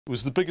It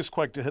was the biggest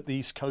quake to hit the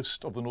east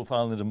coast of the North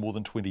Island in more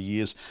than 20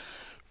 years.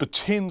 But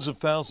tens of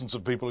thousands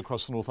of people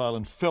across the North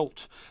Island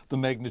felt the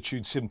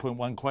magnitude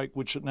 7.1 quake,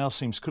 which it now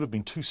seems could have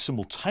been two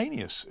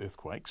simultaneous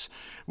earthquakes.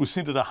 It was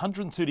centred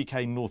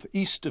 130k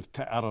northeast of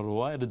Te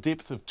Araroa at a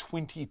depth of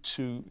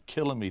 22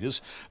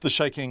 kilometres. The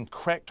shaking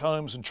cracked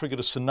homes and triggered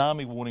a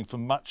tsunami warning for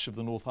much of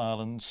the North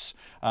Island's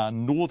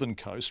northern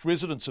coast.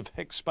 Residents of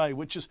Hicks Bay,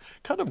 which is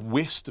kind of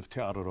west of Te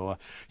Araroa,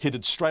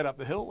 headed straight up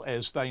the hill,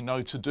 as they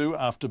know to do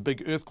after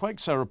big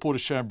earthquakes. Our reporter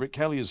Sharon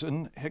Brettkelly is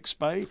in Hicks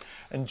Bay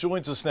and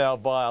joins us now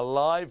via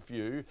live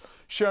view.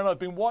 Sharon, I've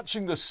been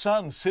watching the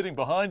sun setting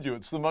behind you.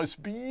 It's the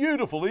most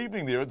beautiful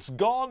evening there. It's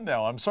gone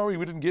now. I'm sorry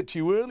we didn't get to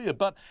you earlier,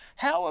 but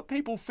how are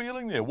people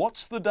feeling there?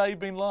 What's the day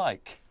been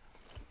like?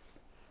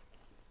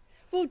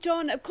 Well,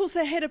 John, of course,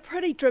 they had a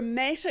pretty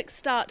dramatic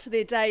start to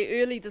their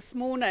day early this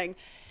morning.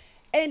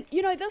 And,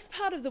 you know, this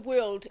part of the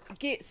world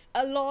gets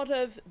a lot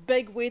of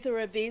big weather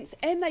events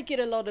and they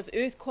get a lot of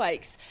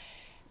earthquakes.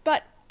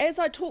 But as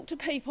I talk to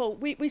people,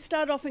 we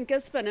started off in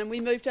Gisborne and we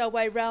moved our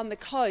way around the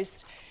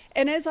coast.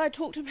 And as I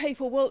talk to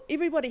people, well,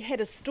 everybody had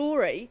a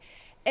story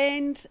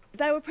and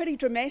they were pretty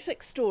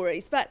dramatic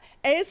stories. But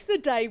as the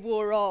day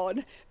wore on,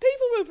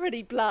 people were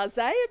pretty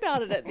blasé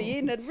about it at the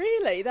end. And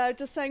really, they were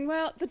just saying,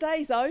 well, the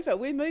day's over,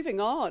 we're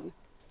moving on.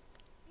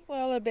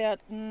 Well,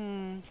 about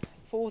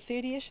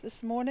 4:30ish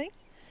this morning,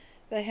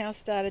 the house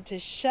started to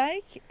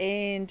shake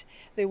and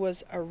there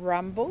was a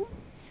rumble.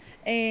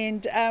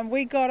 And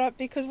we got up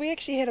because we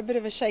actually had a bit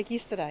of a shake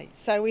yesterday.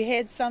 So we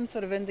had some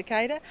sort of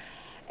indicator.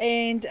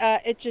 And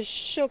it just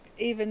shook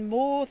even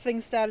more.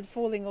 Things started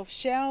falling off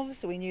shelves,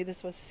 so we knew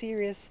this was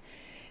serious.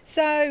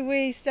 So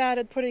we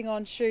started putting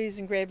on shoes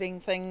and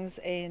grabbing things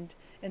and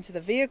into the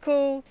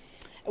vehicle.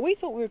 We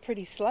thought we were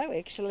pretty slow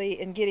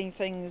actually in getting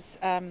things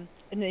in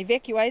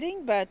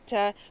evacuating,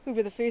 but we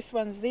were the first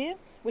ones there,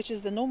 which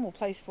is the normal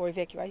place for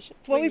evacuation.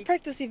 Well, we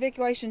practice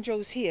evacuation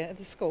drills here at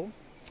the school.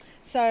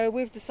 So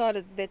we've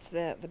decided that's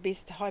the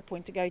best high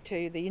point to go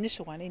to, the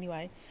initial one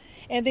anyway.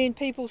 And then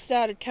people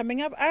started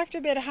coming up. After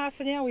about a half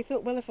an hour, we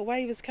thought, well, if a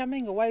wave is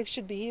coming, a wave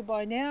should be here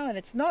by now, and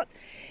it's not.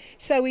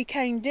 So we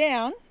came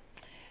down.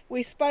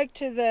 We spoke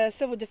to the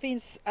Civil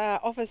Defence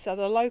officer,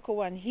 the local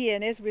one here,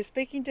 and as we were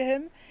speaking to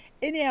him,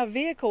 in our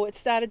vehicle, it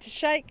started to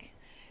shake.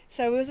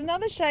 So it was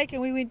another shake,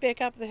 and we went back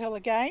up the hill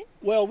again.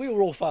 Well, we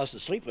were all fast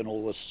asleep when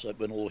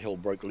all hell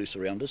broke loose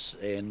around us,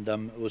 and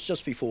it was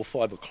just before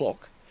 5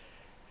 o'clock,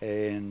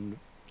 and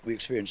we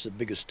experienced the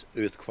biggest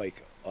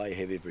earthquake I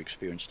have ever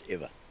experienced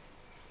ever.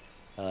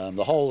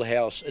 The whole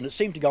house, and it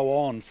seemed to go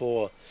on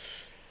for,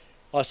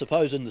 I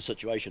suppose in the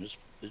situation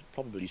it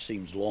probably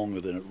seems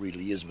longer than it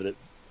really is, but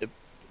it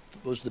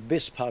was the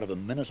best part of a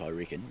minute, I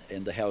reckon,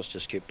 and the house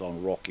just kept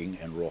on rocking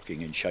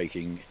and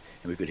shaking,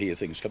 and we could hear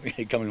things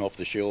coming off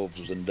the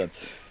shelves, and there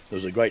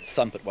was a great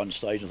thump at one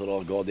stage, and I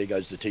thought, oh God, there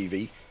goes the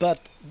TV.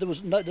 But there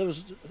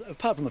was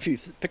apart from a few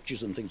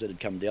pictures and things that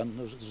had come down,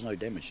 there was no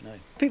damage, no.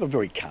 People are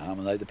very calm,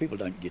 and the people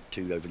don't get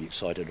too overly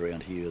excited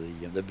around here.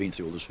 They've been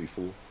through all this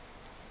before.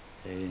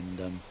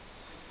 And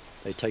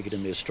they take it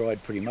in their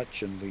stride pretty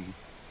much, and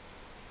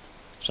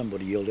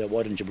somebody yelled out,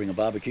 why didn't you bring a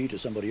barbecue, to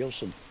somebody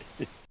else? And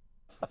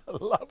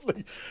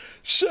Lovely.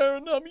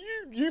 Sharon,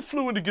 you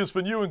flew into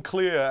Gisborne, you and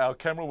Claire, our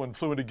cameraman,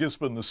 flew into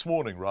Gisborne this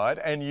morning, right?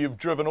 And you've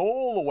driven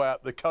all the way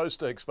up the coast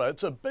to Hicks Bay.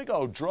 It's a big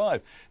old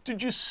drive.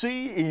 Did you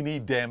see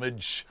any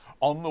damage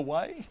on the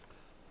way?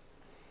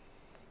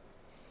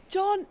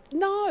 John,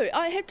 no,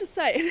 I have to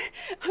say,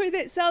 I mean,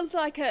 that sounds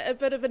like a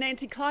bit of an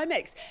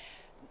anticlimax.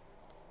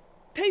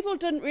 People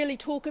didn't really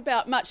talk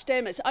about much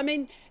damage. I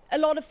mean, a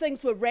lot of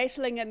things were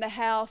rattling in the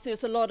house. There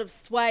was a lot of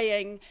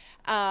swaying.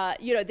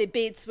 Their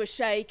beds were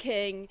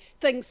shaking.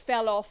 Things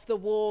fell off the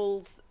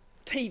walls.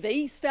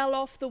 TVs fell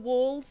off the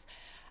walls.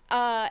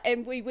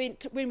 And when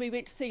we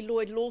went to see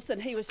Lloyd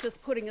Lawson, he was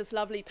just putting his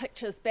lovely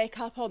pictures back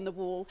up on the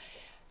wall.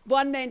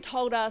 One man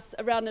told us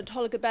around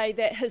Natolaga Bay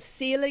that his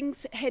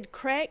ceilings had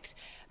cracked.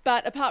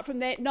 But apart from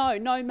that,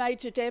 no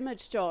major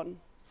damage, John.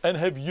 And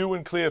have you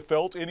and Claire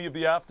felt any of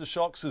the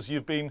aftershocks as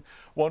you've been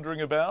wandering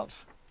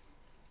about?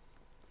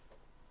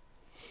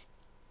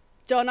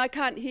 John, I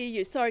can't hear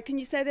you. Sorry, can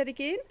you say that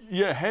again?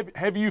 Yeah,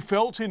 have you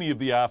felt any of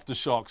the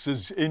aftershocks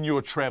as in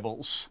your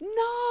travels?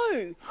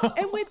 No,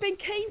 and we've been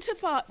keen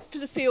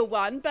to feel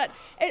one, but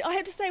I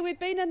have to say we've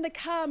been in the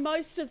car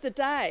most of the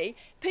day.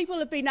 People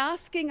have been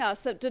asking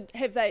us,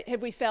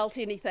 have we felt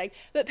anything?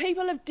 But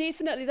people have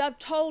they've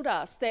told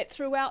us that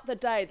throughout the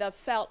day they've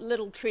felt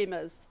little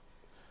tremors.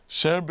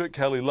 Sharon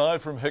Brettkelly,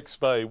 live from Hicks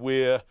Bay,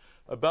 where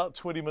about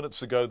 20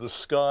 minutes ago the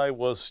sky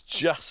was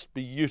just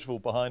beautiful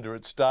behind her.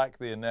 It's dark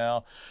there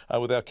now,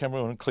 with our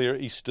cameraman Claire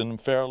Easton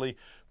Farrelly.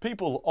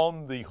 People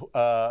on the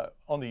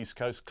East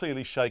Coast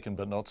clearly shaken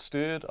but not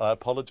stirred. I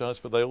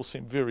apologise, but they all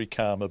seem very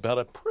calm about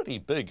a pretty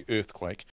big earthquake.